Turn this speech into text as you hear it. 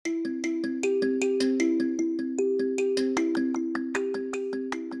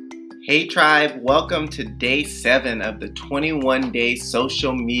Hey tribe, welcome to day 7 of the 21-day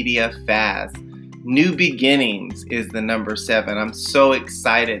social media fast. New beginnings is the number 7. I'm so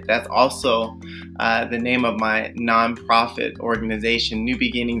excited. That's also the name of my nonprofit organization, New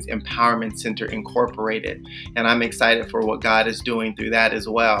Beginnings Empowerment Center Incorporated. And I'm excited for what God is doing through that as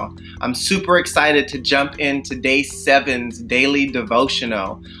well. I'm super excited to jump into day 7's daily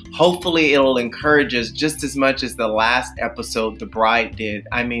devotional. Hopefully it'll encourage us just as much as the last episode the bride did.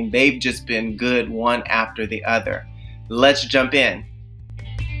 I mean, they've just been good one after the other. Let's jump in.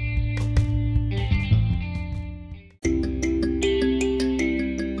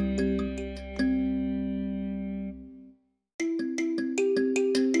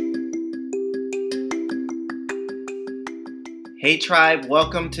 Hey tribe,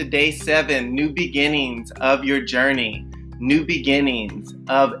 welcome to day 7, new beginnings of your journey, new beginnings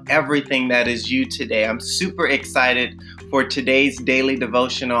of everything that is you today. I'm super excited for today's daily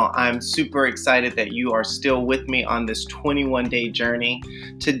devotional. I'm super excited that you are still with me on this 21-day journey.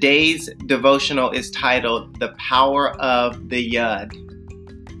 Today's devotional is titled, The Power of the Yud.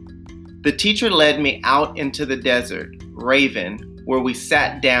 The teacher led me out into the desert, Raven, where we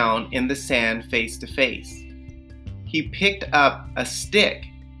sat down in the sand face to face. He picked up a stick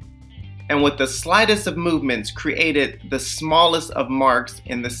and with the slightest of movements created the smallest of marks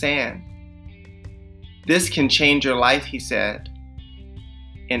in the sand. This can change your life, he said.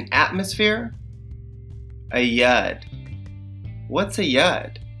 An atmosphere? A yud. What's a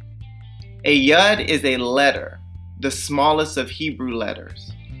yud? A yud is a letter, the smallest of Hebrew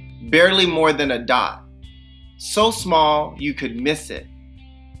letters, barely more than a dot, so small you could miss it.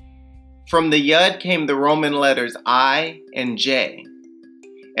 From the Yud came the Roman letters I and J.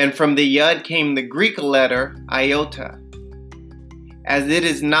 And from the Yud came the Greek letter iota. As it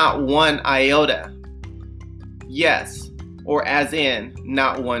is not one iota. Yes, or as in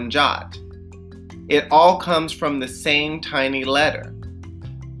not one jot. It all comes from the same tiny letter.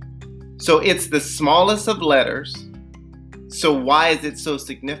 So it's the smallest of letters. So why is it so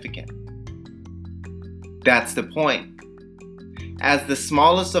significant? That's the point. As the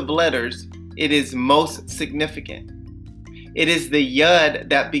smallest of letters, it is most significant. It is the Yud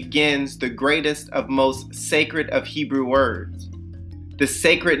that begins the greatest of most sacred of Hebrew words. The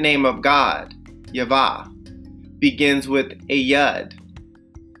sacred name of God, Yahweh, begins with a Yud.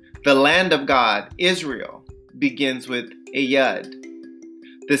 The land of God, Israel, begins with a Yud.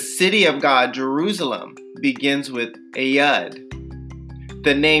 The city of God, Jerusalem, begins with a Yud.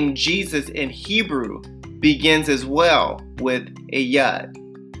 The name Jesus in Hebrew begins as well with a Yud.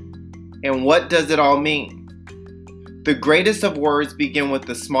 And what does it all mean? The greatest of words begin with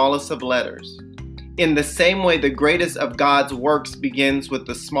the smallest of letters. In the same way, the greatest of God's works begins with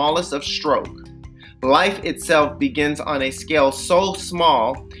the smallest of stroke. Life itself begins on a scale so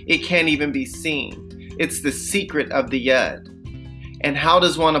small it can't even be seen. It's the secret of the Yud. And how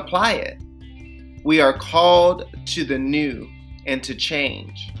does one apply it? We are called to the new and to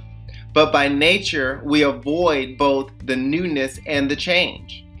change. But by nature, we avoid both the newness and the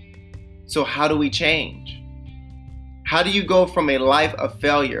change. So how do we change? How do you go from a life of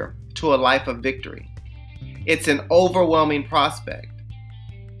failure to a life of victory? It's an overwhelming prospect.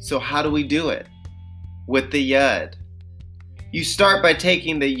 So how do we do it? With the Yud. You start by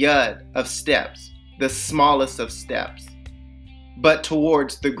taking the Yud of steps, the smallest of steps, but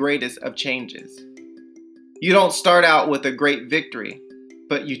towards the greatest of changes. You don't start out with a great victory,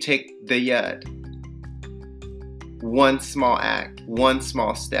 but you take the Yud. One small act, one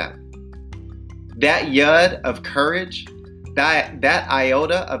small step. That Yud of courage, that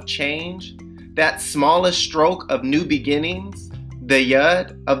iota of change, that smallest stroke of new beginnings, the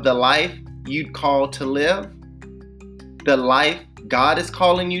Yud of the life you'd call to live, the life God is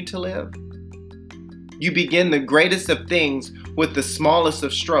calling you to live. You begin the greatest of things with the smallest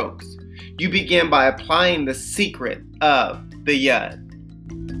of strokes. You begin by applying the secret of the Yud.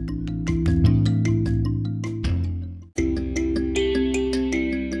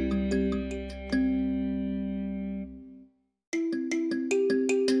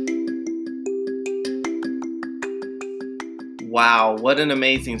 Wow, what an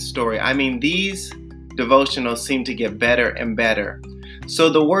amazing story. I mean, these devotionals seem to get better and better. So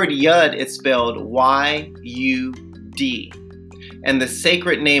the word Yud is spelled Y-U-D. And the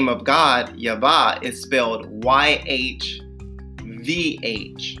sacred name of God, Yahweh, is spelled Y-H-V-H.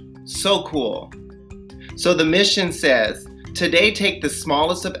 So cool. So the mission says, today take the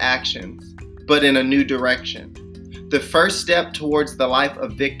smallest of actions, but in a new direction. The first step towards the life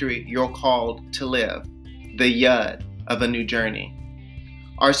of victory you're called to live. The Yud of a new journey.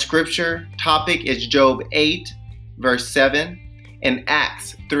 Our scripture topic is Job 8, verse 7, and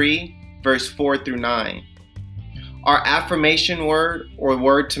Acts 3, verse 4 through 9. Our affirmation word or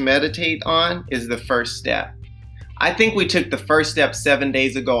word to meditate on is the first step. I think we took the first step 7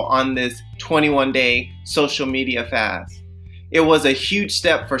 days ago on this 21-day social media fast. It was a huge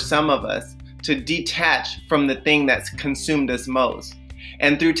step for some of us to detach from the thing that's consumed us most.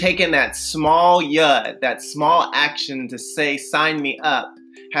 And through taking that small yud, that small action to say, sign me up,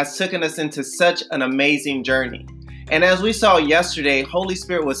 has taken us into such an amazing journey. And as we saw yesterday, Holy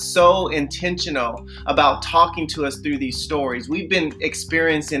Spirit was so intentional about talking to us through these stories. We've been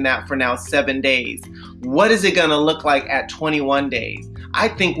experiencing that for now 7 days. What is it going to look like at 21 days? I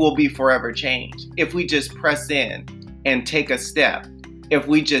think we'll be forever changed if we just press in and take a step, if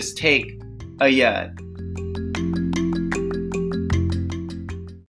we just take a yud.